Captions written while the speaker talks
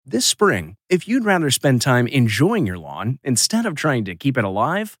This spring, if you'd rather spend time enjoying your lawn instead of trying to keep it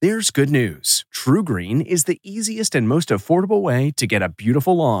alive, there's good news. TruGreen is the easiest and most affordable way to get a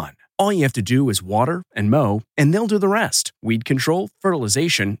beautiful lawn. All you have to do is water and mow, and they'll do the rest. Weed control,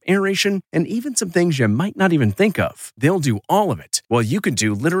 fertilization, aeration, and even some things you might not even think of. They'll do all of it, while you can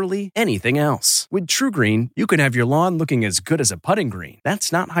do literally anything else. With TruGreen, you can have your lawn looking as good as a putting green.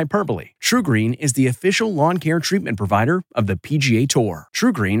 That's not hyperbole. TruGreen is the official lawn care treatment provider of the PGA Tour.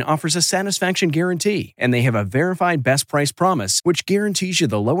 TruGreen offers a satisfaction guarantee, and they have a verified best price promise, which guarantees you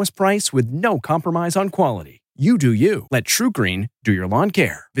the lowest price with no compromise on quality. You do you. Let TruGreen do your lawn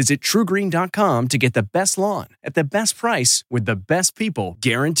care. Visit TruGreen.com to get the best lawn at the best price with the best people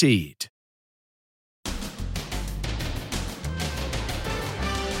guaranteed.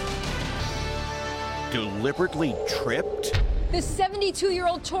 Deliberately tripped? The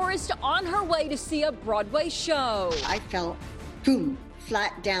 72-year-old tourist on her way to see a Broadway show. I fell, boom,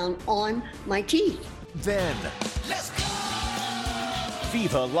 flat down on my teeth. Then, let's go!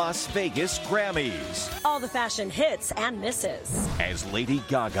 Viva Las Vegas Grammys. All the fashion hits and misses. As Lady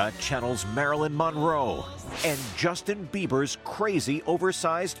Gaga channels Marilyn Monroe, and Justin Bieber's crazy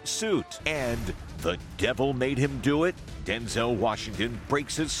oversized suit, and The Devil Made Him Do It, Denzel Washington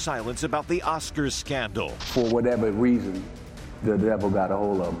breaks his silence about the Oscars scandal. For whatever reason, the devil got a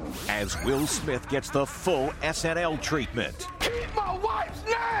hold of him. As Will Smith gets the full SNL treatment. Keep my wife's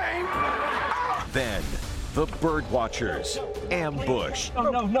name! Then, the Birdwatchers ambushed.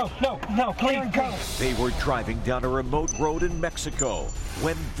 No, please go. They were driving down a remote road in Mexico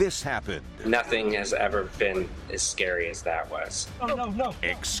when this happened. Nothing has ever been as scary as that was. No.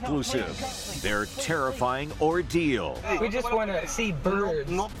 Exclusive. Their terrifying ordeal. We just want to see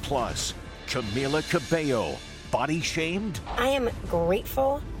birds. Plus, Camila Cabello, body shamed? I am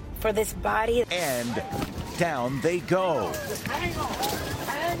grateful for this body. And down they go.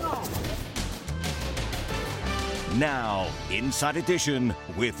 Hang on. Now, Inside Edition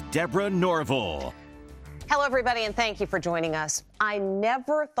with Deborah Norville. Hello, everybody, and thank you for joining us. I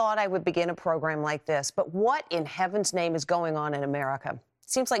never thought I would begin a program like this, but what in heaven's name is going on in America? It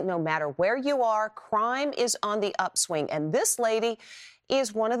seems like no matter where you are, crime is on the upswing, and this lady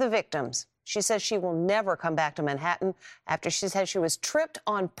is one of the victims. She says she will never come back to Manhattan after she said she was tripped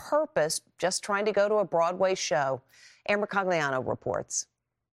on purpose just trying to go to a Broadway show. Amber Cogliano reports.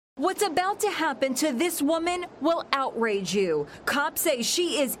 What's about to happen to this woman will outrage you. Cops say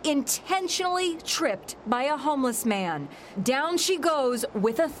she is intentionally tripped by a homeless man. Down she goes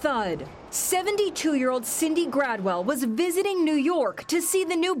with a thud. 72-year-old Cindy Gradwell was visiting New York to see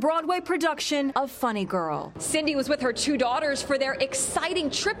the new Broadway production of Funny Girl. Cindy was with her two daughters for their exciting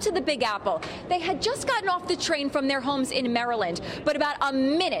trip to the Big Apple. They had just gotten off the train from their homes in Maryland, but about a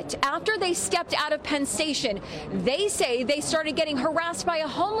minute after they stepped out of Penn Station, they say they started getting harassed by a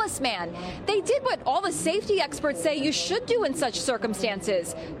homeless man. They did what all the safety experts say you should do in such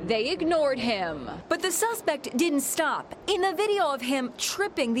circumstances. They ignored him. But the suspect didn't stop. In the video of him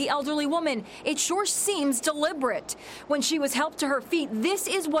tripping the elderly woman, it sure seems deliberate. When she was helped to her feet, this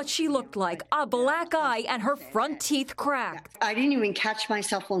is what she looked like, a black eye and her front teeth cracked. I didn't even catch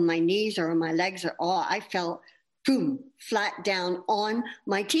myself on my knees or on my legs at all. I fell, boom, flat down on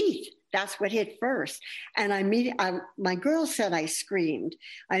my teeth. That's what hit first. And my girl said I screamed.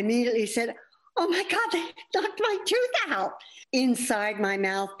 I immediately said, oh my God, they knocked my tooth out inside my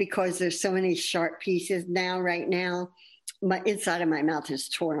mouth because there's so many sharp pieces right now. My inside of my mouth is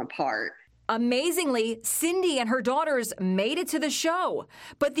torn apart. Amazingly, Cindy and her daughters made it to the show,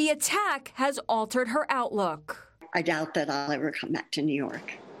 but the attack has altered her outlook. I doubt that I'll ever come back to New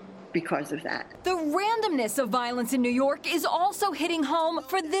York because of that. The randomness of violence in New York is also hitting home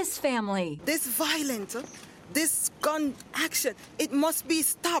for this family. This violence, this gun action, it must be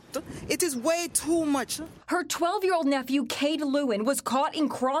stopped. It is way too much. Her 12-year-old nephew, Cade Lewin, was caught in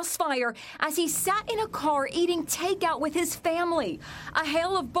crossfire as he sat in a car eating takeout with his family. A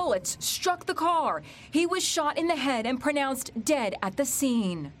hail of bullets struck the car. He was shot in the head and pronounced dead at the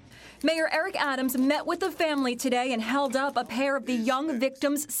scene. Mayor Eric Adams met with the family today and held up a pair of the young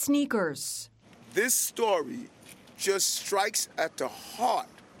victim's sneakers. This story just strikes at the heart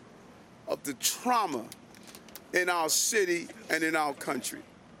of the trauma in our city and in our country.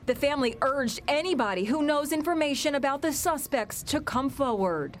 The family urged anybody who knows information about the suspects to come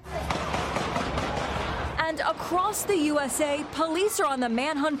forward. And across the USA, police are on the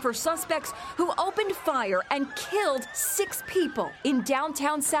manhunt for suspects who opened fire and killed 6 people in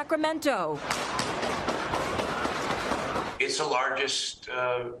downtown Sacramento. It's the largest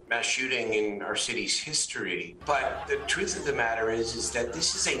mass shooting in our city's history. But the truth of the matter is that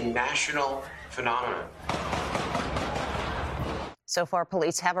this is a national phenomenon. So far,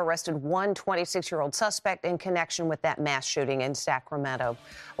 police have arrested one 26-year-old suspect in connection with that mass shooting in Sacramento.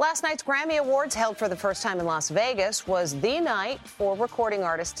 Last night's Grammy Awards, held for the first time in Las Vegas, was the night for recording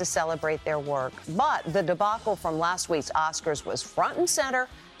artists to celebrate their work. But the debacle from last week's Oscars was front and center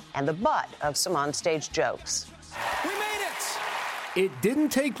and the butt of some onstage jokes. We made it! It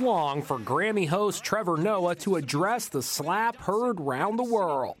didn't take long for Grammy host Trevor Noah to address the slap heard round the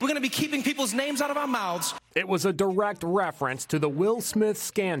world. We're going to be keeping people's names out of our mouths. It was a direct reference to the Will Smith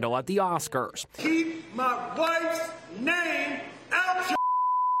scandal at the Oscars. Keep my wife's name out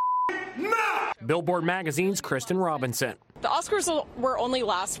your mouth! Billboard Magazine's Kristen Robinson. The Oscars were only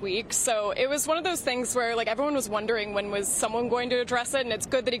last week, so it was one of those things where everyone was wondering when was someone going to address it, and it's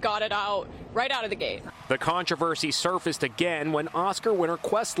good that he got it out right out of the gate. The controversy surfaced again when Oscar winner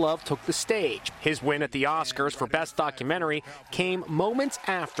Questlove took the stage. His win at the Oscars for Best Documentary came moments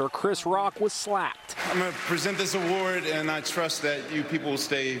after Chris Rock was slapped. I'm going to present this award, and I trust that you people will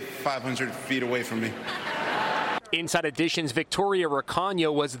stay 500 feet away from me. Inside Edition's Victoria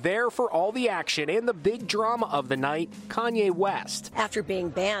Recano was there for all the action and the big drama of the night, Kanye West. After being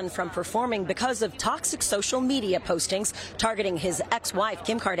banned from performing because of toxic social media postings targeting his ex-wife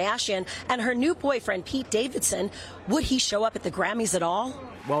Kim Kardashian and her new boyfriend Pete Davidson, would he show up at the Grammys at all?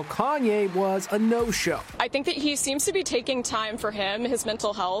 Well, Kanye was a no-show. I think that he seems to be taking time for him, his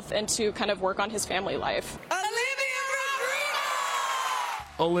mental health, and to kind of work on his family life.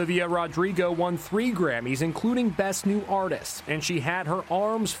 Olivia Rodrigo won 3 Grammys, including Best New Artist, and she had her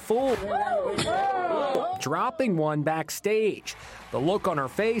arms full, dropping one backstage. The look on her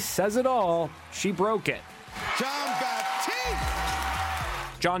face says it all. She broke it.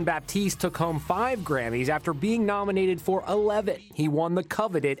 John Baptiste took home 5 Grammys after being nominated for 11. He won the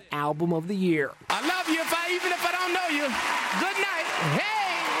coveted Album of the Year. I love you even if I don't know you. Good night. Hey!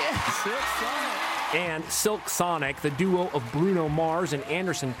 And Silk Sonic, the duo of Bruno Mars and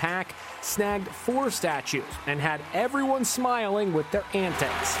Anderson .Paak, snagged 4 statues and had everyone smiling with their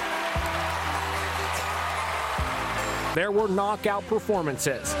antics. There were knockout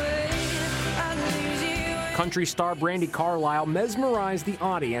performances. Country star Brandi Carlile mesmerized the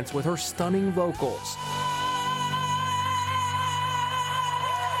audience with her stunning vocals.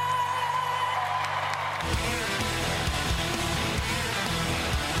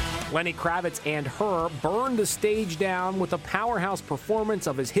 Lenny Kravitz and Her burned the stage down with a powerhouse performance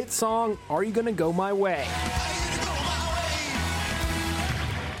of his hit song, Are You Gonna Go My Way?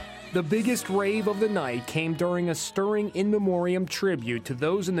 The biggest rave of the night came during a stirring in memoriam tribute to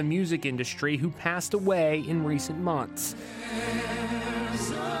those in the music industry who passed away in recent months.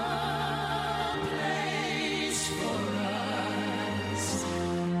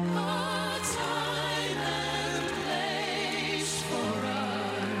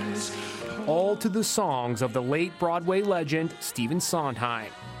 All to the songs of the late Broadway legend Stephen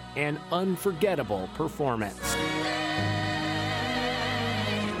Sondheim. An unforgettable performance.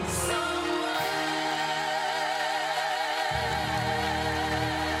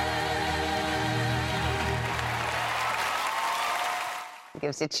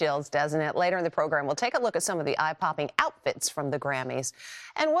 Gives you chills, doesn't it? Later in the program, we'll take a look at some of the eye-popping outfits from the Grammys.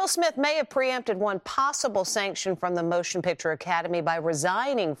 And Will Smith may have preempted one possible sanction from the Motion Picture Academy by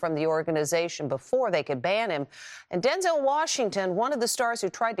resigning from the organization before they could ban him. And Denzel Washington, one of the stars who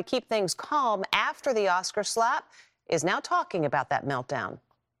tried to keep things calm after the Oscar slap, is now talking about that meltdown.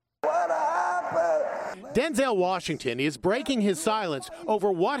 Denzel Washington is breaking his silence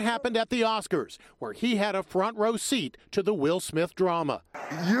over what happened at the Oscars, where he had a front row seat to the Will Smith drama.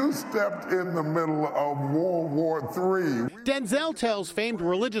 You stepped in the middle of World War III. Denzel tells famed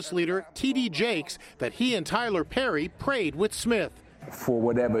religious leader T.D. Jakes that he and Tyler Perry prayed with Smith. For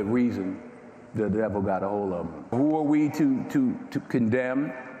whatever reason, the devil got a hold of him. Who are we to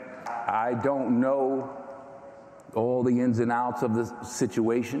condemn? I don't know all the ins and outs of the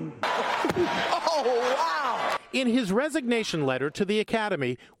situation. Oh, wow! In his resignation letter to the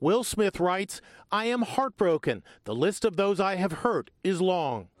Academy, Will Smith writes, I am heartbroken. The list of those I have hurt is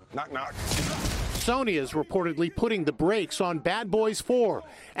long. Knock, knock. Sony is reportedly putting the brakes on Bad Boys 4,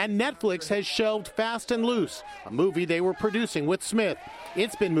 and Netflix has shelved Fast and Loose, a movie they were producing with Smith.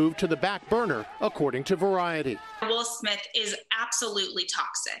 It's been moved to the back burner, according to Variety. Will Smith is absolutely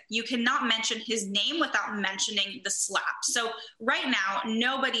toxic. You cannot mention his name without mentioning the slap. So right now,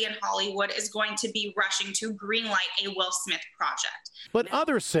 nobody in Hollywood is going to be rushing to greenlight a Will Smith project. But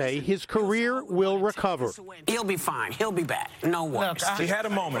others say his career will recover. He'll be fine. He'll be back. No worries. He had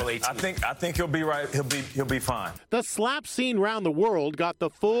a moment. I think he'll be right. He'll be fine. The slap scene around the world got the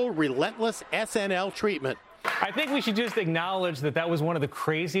full relentless SNL treatment. I think we should just acknowledge that was one of the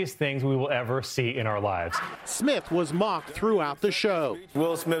craziest things we will ever see in our lives. Smith was mocked throughout the show.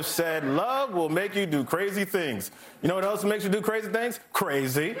 Will Smith said, "Love will make you do crazy things." You know what else makes you do crazy things?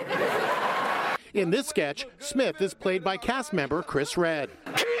 Crazy. In this sketch, Smith is played by cast member Chris Redd.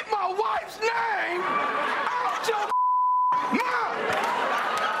 Keep my wife's name out your mouth!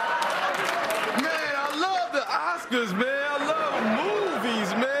 Man, I love the Oscars, man. I love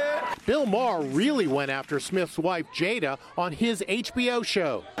movies, man. Bill Maher really went after Smith's wife, Jada, on his HBO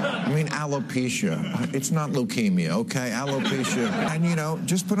show. I mean, alopecia. It's not leukemia, okay? Alopecia. And,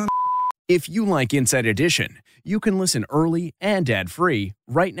 just put on... If you like Inside Edition, you can listen early and ad-free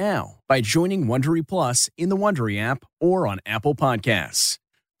right now by joining Wondery Plus in the Wondery app or on Apple Podcasts.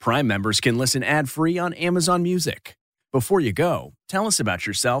 Prime members can listen ad-free on Amazon Music. Before you go, tell us about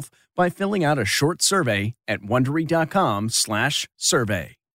yourself by filling out a short survey at Wondery.com/survey.